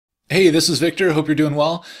Hey, this is Victor. Hope you're doing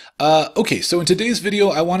well. Okay, so in today's video,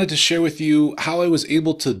 I wanted to share with you how I was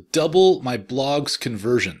able to double my blog's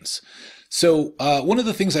conversions. So one of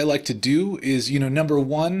the things I like to do is, number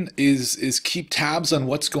one is keep tabs on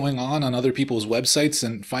what's going on other people's websites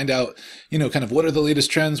and find out, kind of what are the latest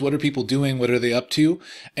trends, what are people doing, what are they up to,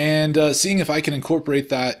 and seeing if I can incorporate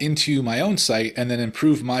that into my own site and then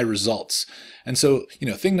improve my results. And so,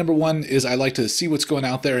 thing number one is I like to see what's going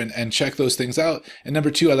out there and check those things out. And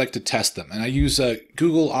number two, I like to test them. And I use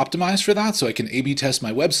Google Optimize for that so I can A/B test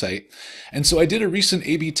my website. And so I did a recent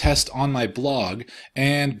A/B test on my blog.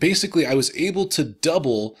 And basically, I was able to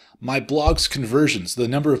double my blog's conversions. The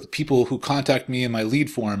number of people who contact me in my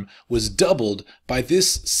lead form was doubled by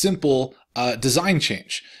this simple design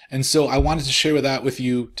change. And so I wanted to share that with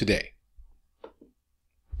you today.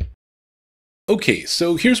 Okay,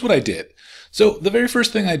 so here's what I did. So the very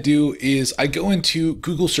first thing I do is I go into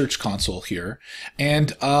Google Search Console here,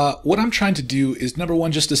 and what I'm trying to do is, number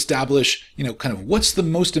one, just establish, kind of what's the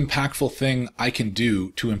most impactful thing I can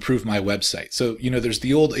do to improve my website. So, there's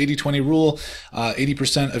the old 80-20 rule,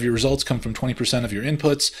 80% of your results come from 20% of your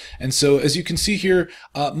inputs. And so as you can see here,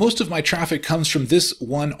 most of my traffic comes from this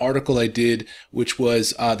one article I did, which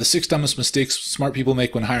was the 6 dumbest mistakes smart people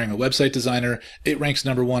make when hiring a website designer. It ranks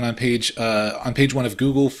number one on page one of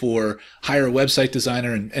Google for hire a website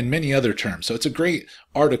designer and many other terms. So it's a great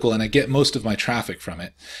article and I get most of my traffic from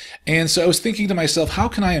it. And so I was thinking to myself, how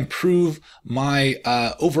can I improve my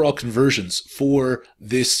overall conversions for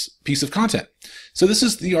this piece of content? So this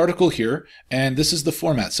is the article here, and this is the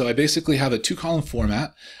format. So I basically have a 2-column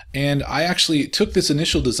format, and I actually took this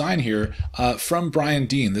initial design here from Brian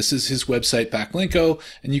Dean. This is his website, Backlinko,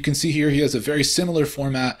 and you can see here he has a very similar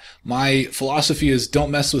format. My philosophy is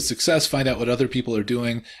don't mess with success, find out what other people are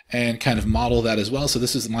doing, and kind of model that as well. So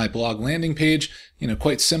this is my blog landing page,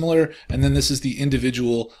 quite similar, and then this is the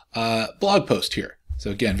individual blog post here.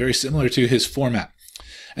 So again, very similar to his format.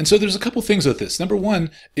 And so there's a couple things with this. Number one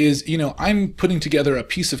is, I'm putting together a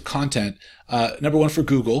piece of content, number one for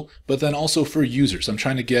Google, but then also for users. I'm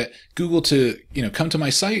trying to get Google to, come to my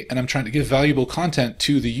site, and I'm trying to give valuable content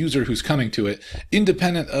to the user who's coming to it,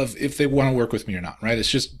 independent of if they want to work with me or not, right? It's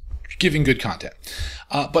just giving good content.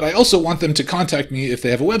 But I also want them to contact me if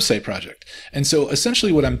they have a website project. And so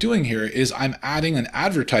essentially what I'm doing here is I'm adding an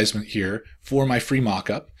advertisement here for my free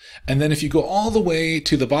mockup. And then if you go all the way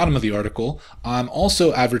to the bottom of the article, I'm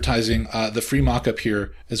also advertising the free mockup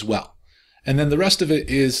here as well. And then the rest of it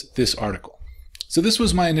is this article. So this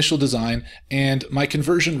was my initial design, and my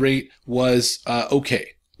conversion rate was okay.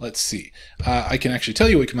 Let's see. I can actually tell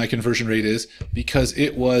you what my conversion rate is because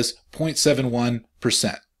it was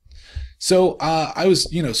 0.71%. So I was,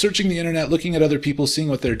 searching the internet, looking at other people, seeing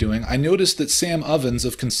what they're doing. I noticed that Sam Ovens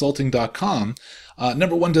of consulting.com,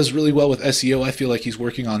 number one, does really well with SEO. I feel like he's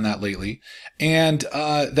working on that lately. And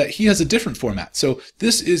that he has a different format. So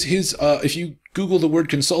this is his, if you Google the word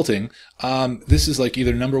consulting, this is like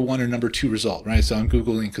either number one or number two result, right? So I'm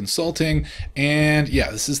Googling consulting, and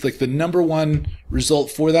yeah, this is like the number one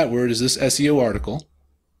result for that word is this SEO article.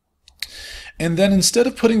 And then instead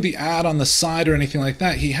of putting the ad on the side or anything like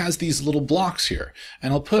that, he has these little blocks here.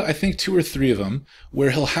 And I'll put, I think, 2 or 3 of them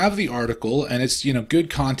where he'll have the article and it's,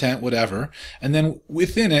 good content, whatever. And then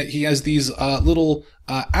within it, he has these little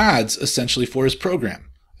ads essentially for his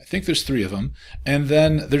program. I think there's 3 of them. And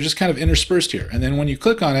then they're just kind of interspersed here. And then when you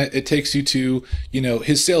click on it, it takes you to,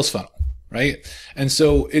 his sales funnel, right? And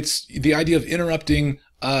so it's the idea of interrupting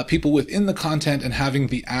people within the content and having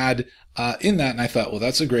the ad in that. And I thought, well,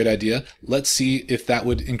 that's a great idea. Let's see if that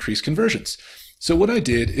would increase conversions. So what I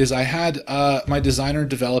did is I had my designer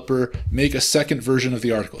developer make a second version of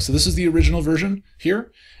the article. So this is the original version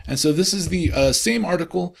here. And so this is the same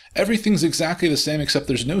article. Everything's exactly the same except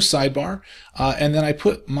there's no sidebar. And then I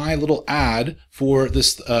put my little ad for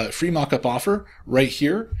this free mockup offer right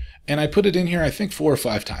here. And I put it in here, I think 4 or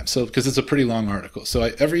 5 times. So because it's a pretty long article. So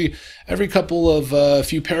every couple of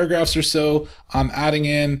few paragraphs or so, I'm adding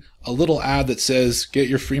in a little ad that says, get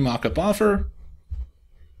your free mockup offer.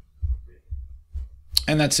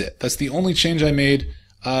 And that's it. That's the only change I made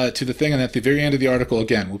to the thing. And at the very end of the article,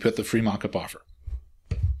 again, we put the free mockup offer.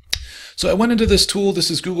 So I went into this tool.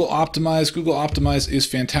 This is Google Optimize. Google Optimize is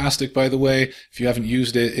fantastic, by the way. If you haven't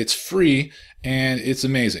used it, it's free and it's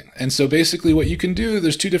amazing. And so basically what you can do,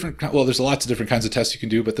 there's 2 different, well, there's lots of different kinds of tests you can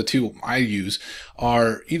do, but the 2 I use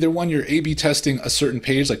are either one, you're A/B testing a certain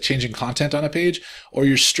page, like changing content on a page, or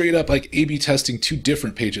you're straight up like A/B testing 2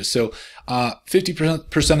 different pages. So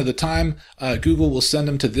 50% of the time, Google will send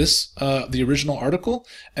them to this, the original article,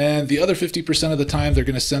 and the other 50% of the time, they're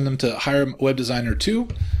going to send them to Hire Web Designer 2,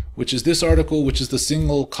 which is this article, which is the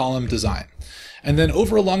single column design. And then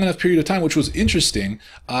over a long enough period of time, which was interesting,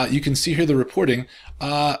 you can see here the reporting,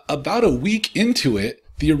 about a week into it,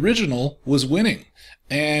 the original was winning.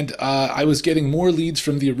 And I was getting more leads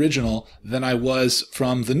from the original than I was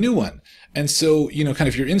from the new one. And so, kind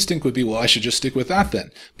of your instinct would be, well, I should just stick with that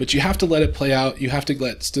then. But you have to let it play out. You have to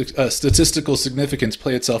let statistical significance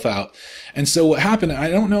play itself out. And so what happened, I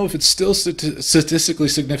don't know if it's still statistically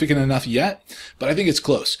significant enough yet, but I think it's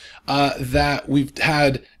close, that we've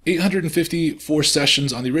had 854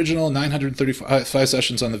 sessions on the original, 935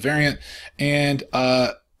 sessions on the variant, and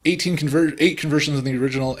 8 conversions on the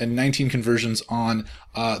original and 19 conversions on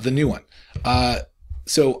the new one.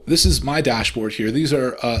 So this is my dashboard here. These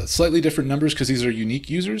are slightly different numbers because these are unique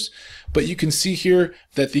users, but you can see here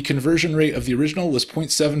that the conversion rate of the original was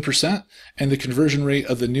 0.7% and the conversion rate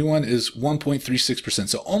of the new one is 1.36%,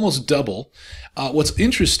 so almost double. What's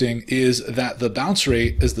interesting is that the bounce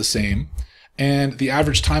rate is the same and the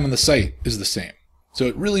average time on the site is the same. So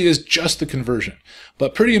it really is just the conversion,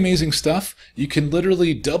 but pretty amazing stuff. You can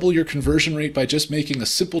literally double your conversion rate by just making a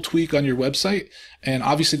simple tweak on your website. And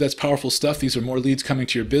obviously that's powerful stuff. These are more leads coming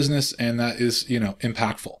to your business, and that is,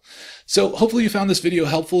 impactful. So hopefully you found this video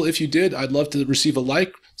helpful. If you did, I'd love to receive a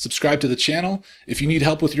like, subscribe to the channel. If you need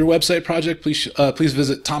help with your website project, please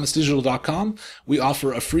visit thomasdigital.com. We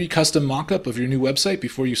offer a free custom mock-up of your new website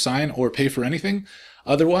before you sign or pay for anything.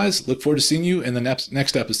 Otherwise, look forward to seeing you in the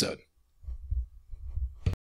next episode.